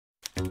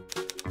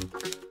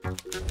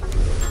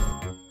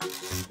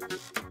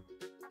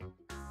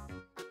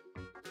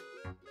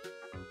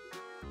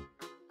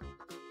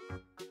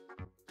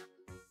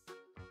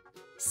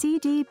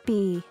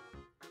CDB.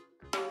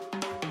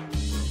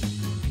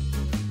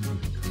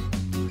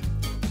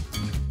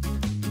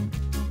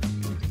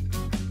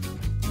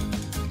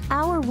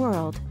 Our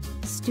World,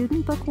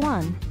 Student Book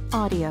 1,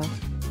 Audio.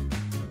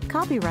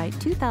 Copyright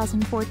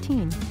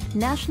 2014,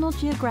 National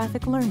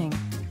Geographic Learning,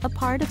 a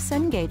part of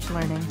Cengage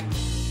Learning.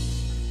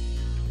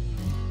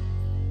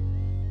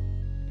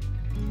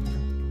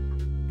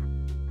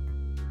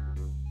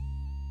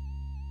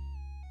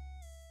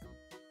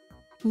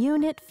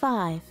 Unit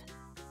 5.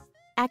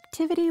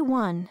 Activity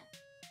 1.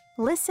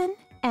 Listen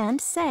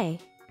and say.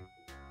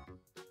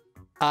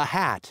 A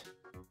hat.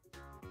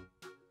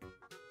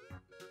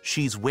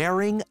 She's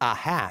wearing a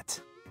hat.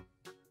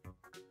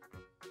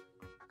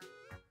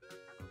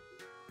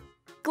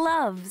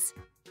 Gloves.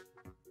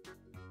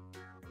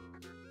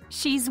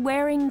 She's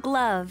wearing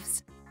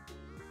gloves.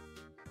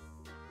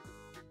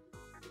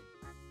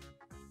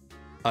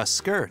 A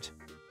skirt.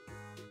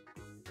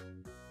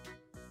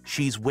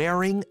 She's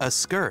wearing a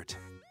skirt.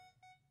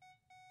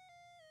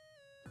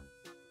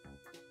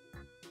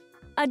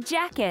 A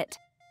jacket.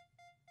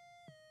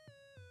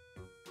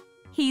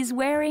 He's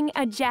wearing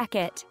a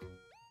jacket.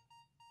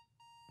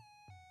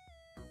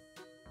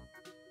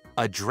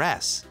 A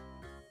dress.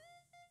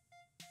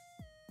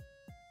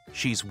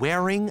 She's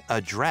wearing a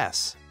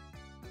dress.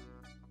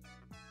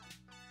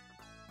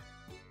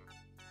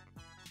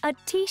 A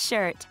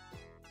t-shirt.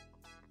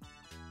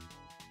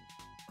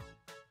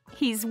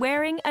 He's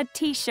wearing a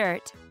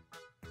t-shirt.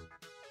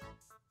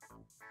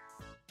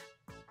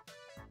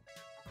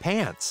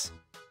 Pants.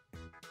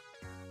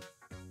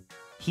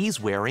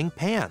 He's wearing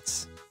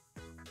pants.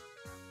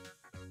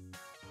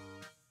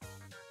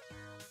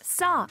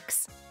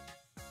 Socks.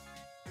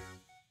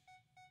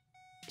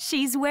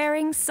 She's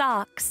wearing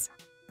socks.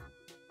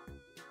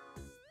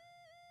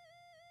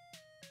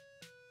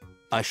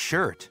 A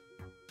shirt.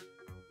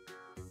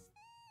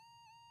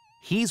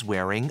 He's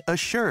wearing a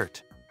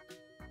shirt.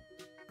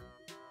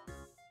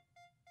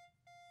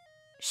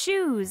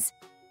 Shoes.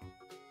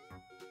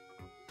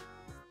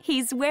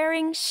 He's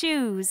wearing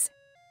shoes.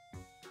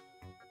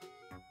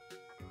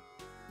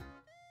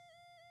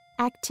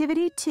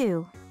 Activity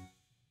 2.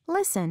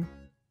 Listen,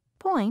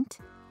 point,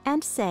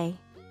 and say.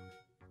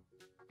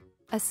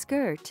 A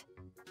skirt.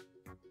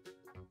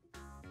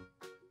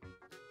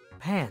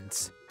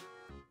 Pants.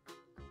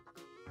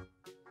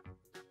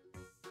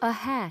 A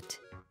hat.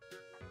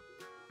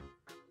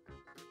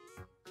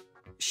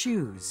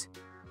 Shoes.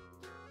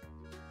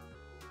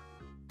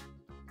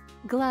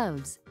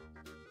 Gloves.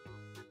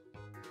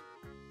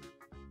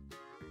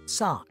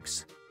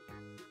 Socks.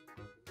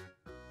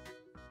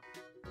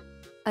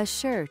 A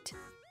shirt.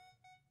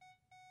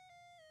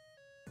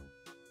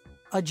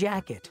 A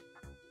jacket.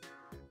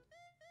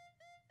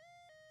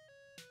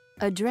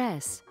 A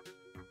dress.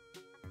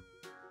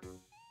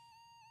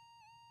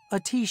 A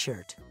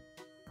t-shirt.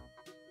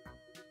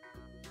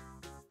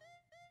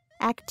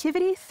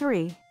 Activity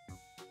 3.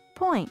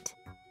 Point,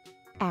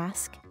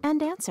 ask,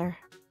 and answer.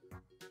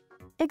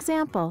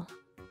 Example.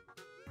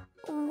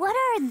 What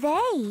are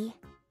they?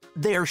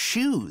 They're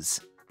shoes.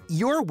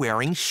 You're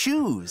wearing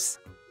shoes.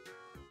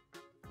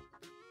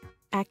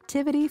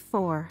 Activity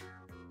 4.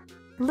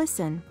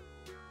 Listen,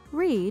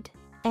 read,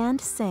 and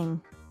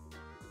sing.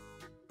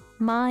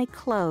 My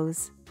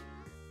clothes.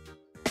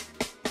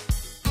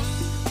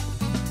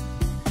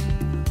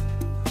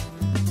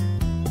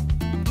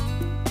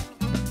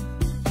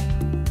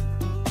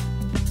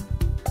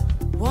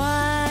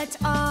 What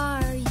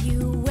are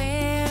you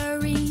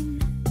wearing?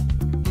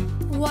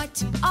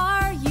 What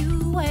are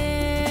you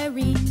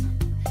wearing?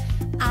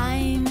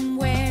 I'm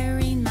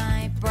wearing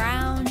my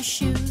brown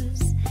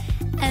shoes,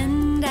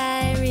 and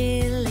I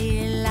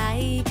really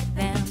like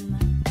them.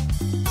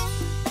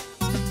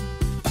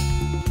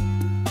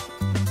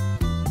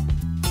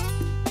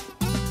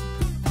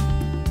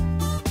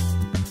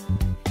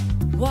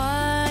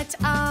 What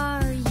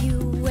are you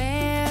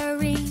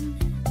wearing?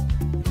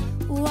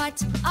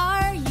 What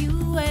are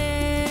you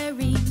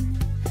wearing?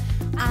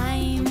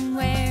 I'm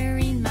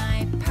wearing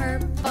my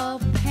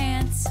purple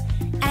pants,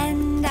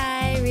 and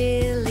I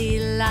really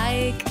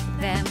like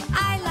them.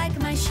 I like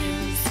my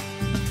shoes.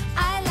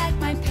 I like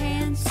my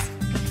pants.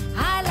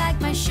 I like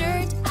my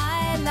shirt.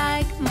 I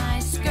like my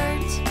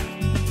skirt.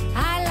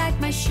 I like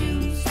my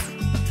shoes.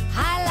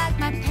 I like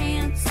my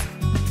pants.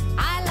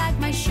 I like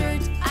my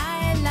shirt.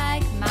 I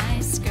like my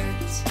skirt.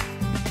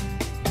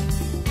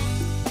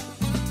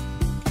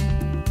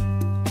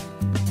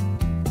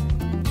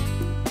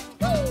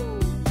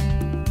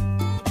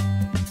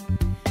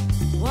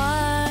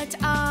 What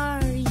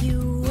are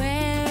you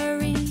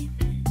wearing?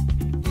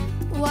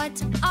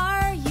 What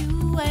are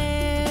you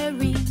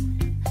wearing?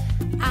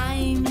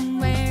 I'm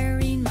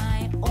wearing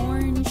my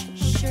orange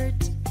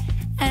shirt,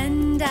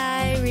 and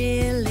I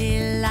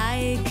really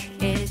like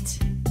it.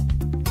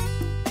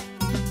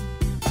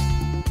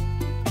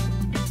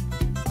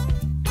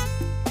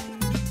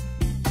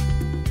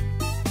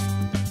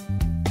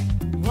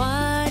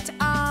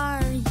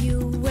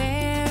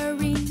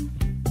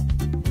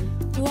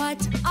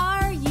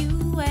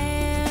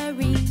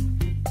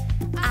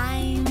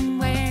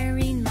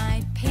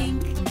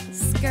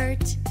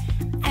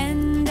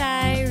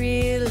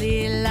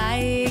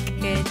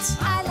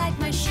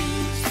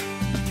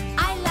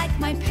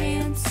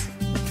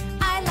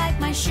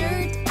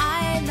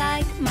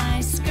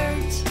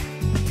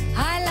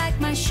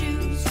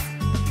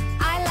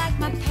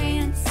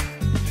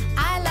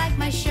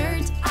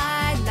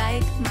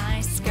 like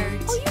my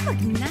skirt. Oh, you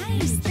look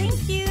nice.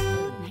 Thank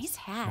you. Nice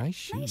hat. Nice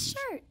shoes. Nice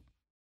shirt.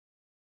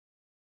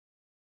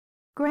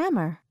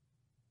 Grammar.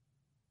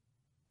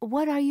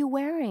 What are you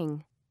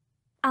wearing?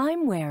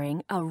 I'm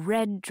wearing a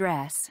red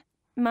dress.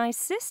 My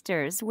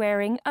sister's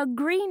wearing a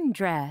green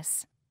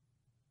dress.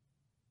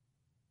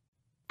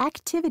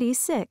 Activity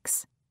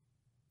 6.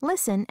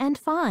 Listen and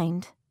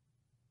find.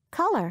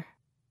 Color.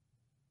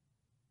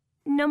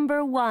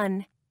 Number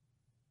 1.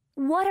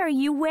 What are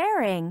you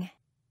wearing?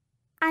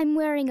 I'm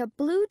wearing a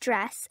blue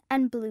dress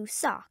and blue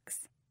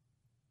socks.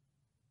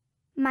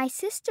 My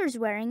sister's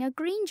wearing a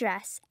green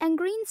dress and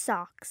green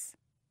socks.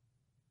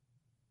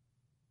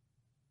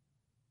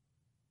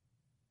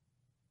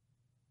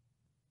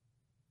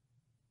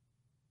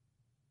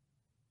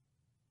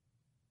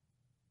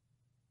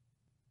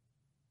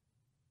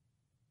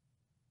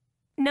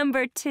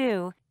 Number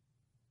 2.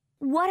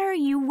 What are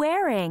you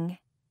wearing?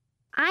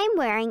 I'm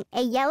wearing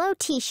a yellow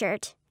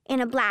t-shirt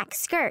and a black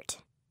skirt.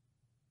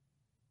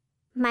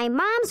 My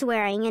mom's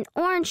wearing an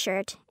orange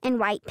shirt and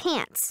white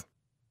pants.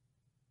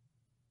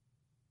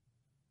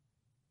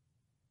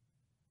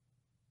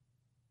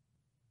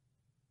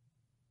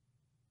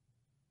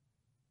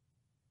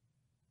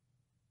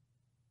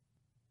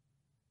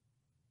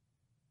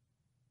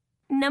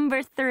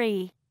 Number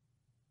 3.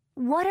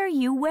 What are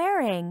you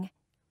wearing?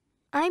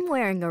 I'm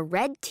wearing a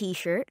red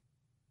t-shirt,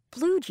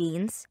 blue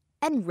jeans,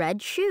 and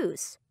red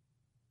shoes.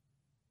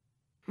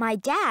 My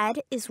dad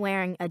is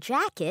wearing a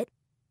jacket,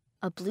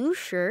 a blue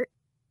shirt,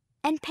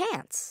 and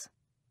pants.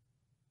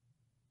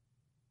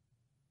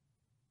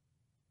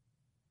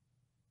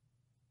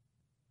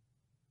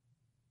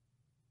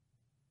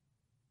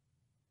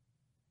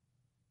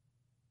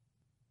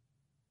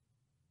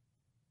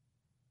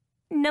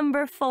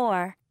 Number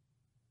 4.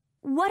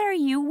 What are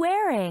you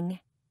wearing?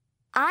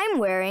 I'm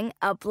wearing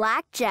a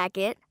black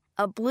jacket,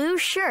 a blue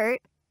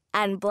shirt,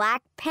 and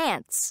black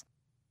pants.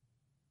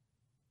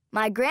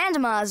 My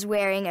grandma's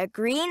wearing a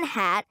green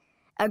hat,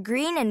 a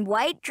green and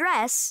white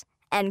dress,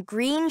 and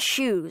green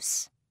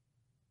shoes.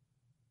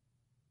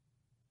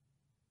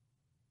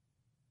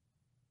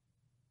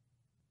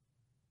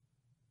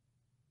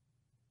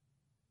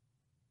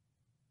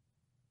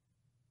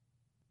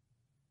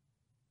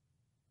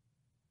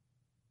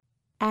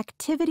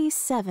 Activity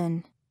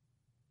 7.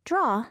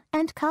 Draw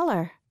and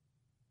color.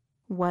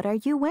 What are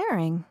you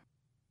wearing?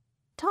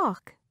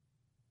 Talk.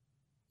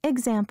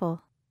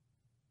 Example.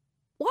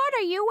 What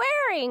are you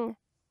wearing?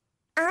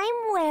 I'm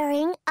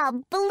wearing a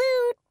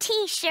blue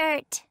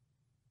t-shirt.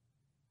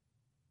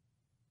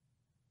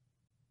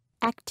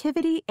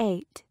 Activity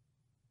 8.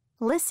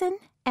 Listen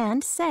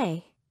and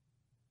say.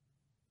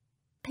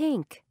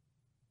 Pink.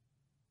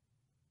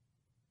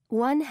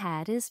 One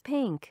hat is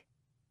pink.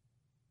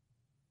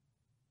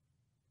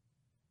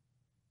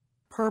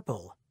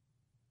 Purple.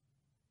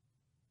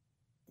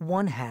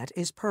 One hat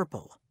is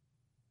purple.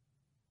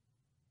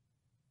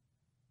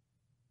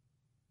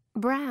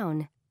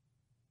 Brown.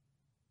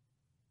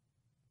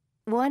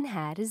 One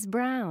hat is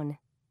brown.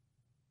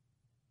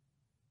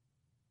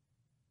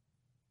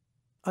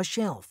 A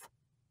shelf.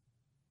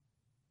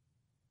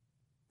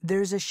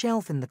 There's a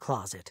shelf in the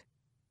closet.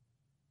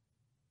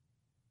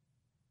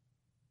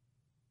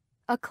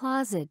 A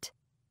closet.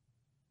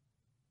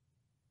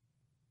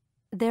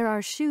 There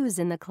are shoes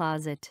in the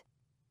closet.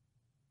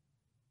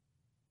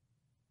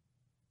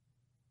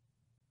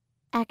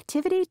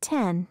 Activity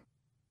 10.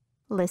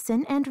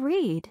 Listen and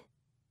read.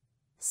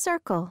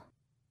 Circle.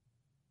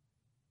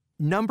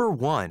 Number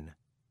 1.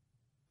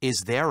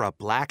 Is there a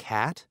black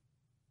hat?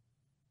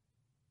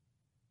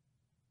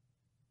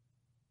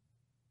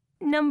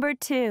 Number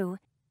 2.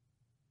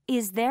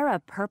 Is there a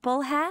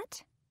purple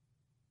hat?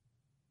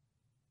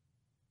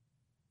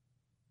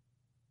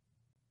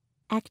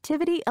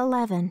 Activity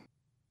 11.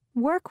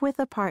 Work with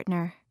a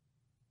partner.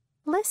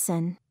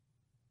 Listen,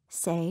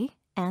 say,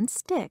 and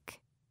stick.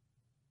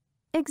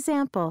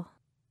 Example.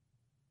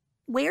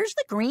 Where's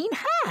the green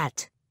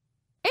hat?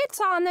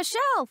 It's on the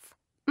shelf.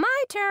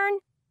 My turn.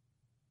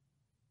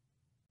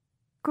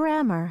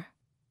 Grammar.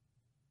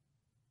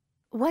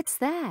 What's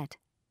that?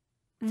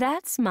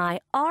 That's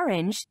my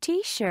orange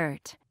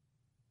t-shirt.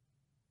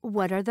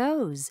 What are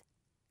those?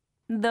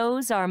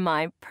 Those are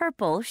my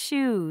purple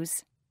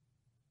shoes.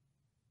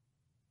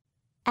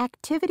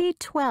 Activity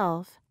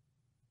 12.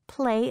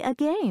 Play a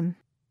game.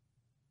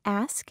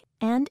 Ask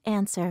and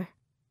answer.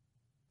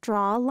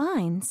 Draw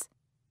lines.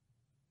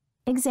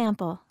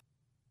 Example.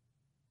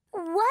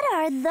 What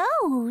are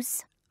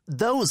those?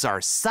 Those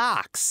are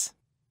socks.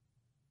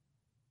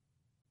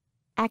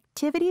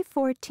 Activity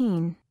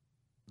 14.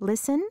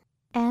 Listen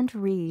and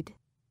read.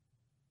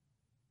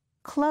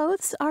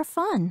 Clothes are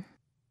fun.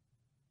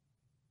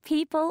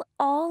 People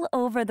all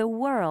over the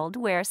world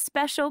wear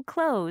special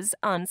clothes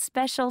on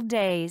special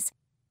days.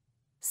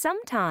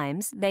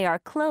 Sometimes they are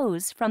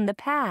clothes from the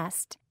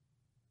past.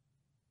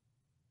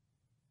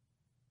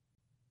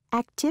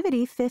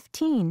 Activity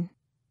 15.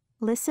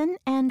 Listen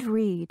and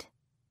read.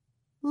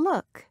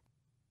 Look.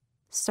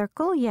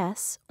 Circle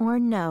yes or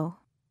no.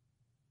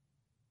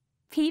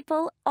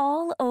 People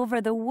all over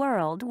the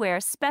world wear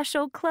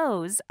special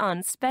clothes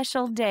on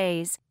special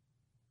days.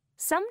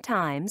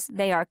 Sometimes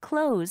they are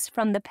clothes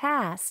from the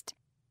past.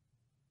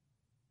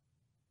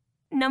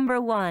 Number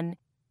 1.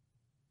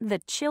 The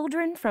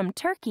children from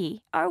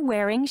Turkey are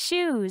wearing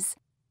shoes.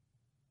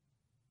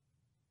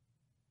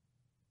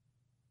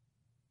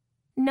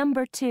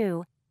 Number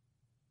 2.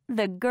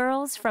 The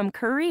girls from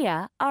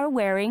Korea are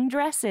wearing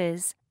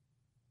dresses.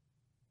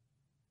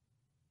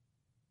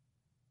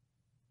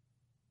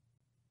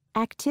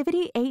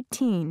 Activity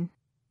 18.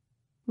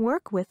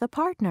 Work with a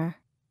partner.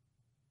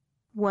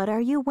 What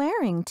are you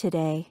wearing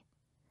today?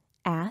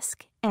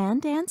 Ask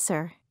and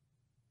answer.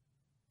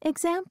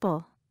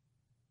 Example.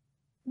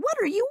 What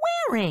are you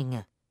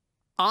wearing?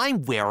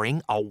 I'm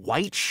wearing a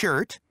white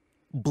shirt,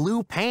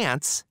 blue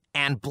pants,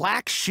 and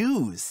black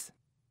shoes.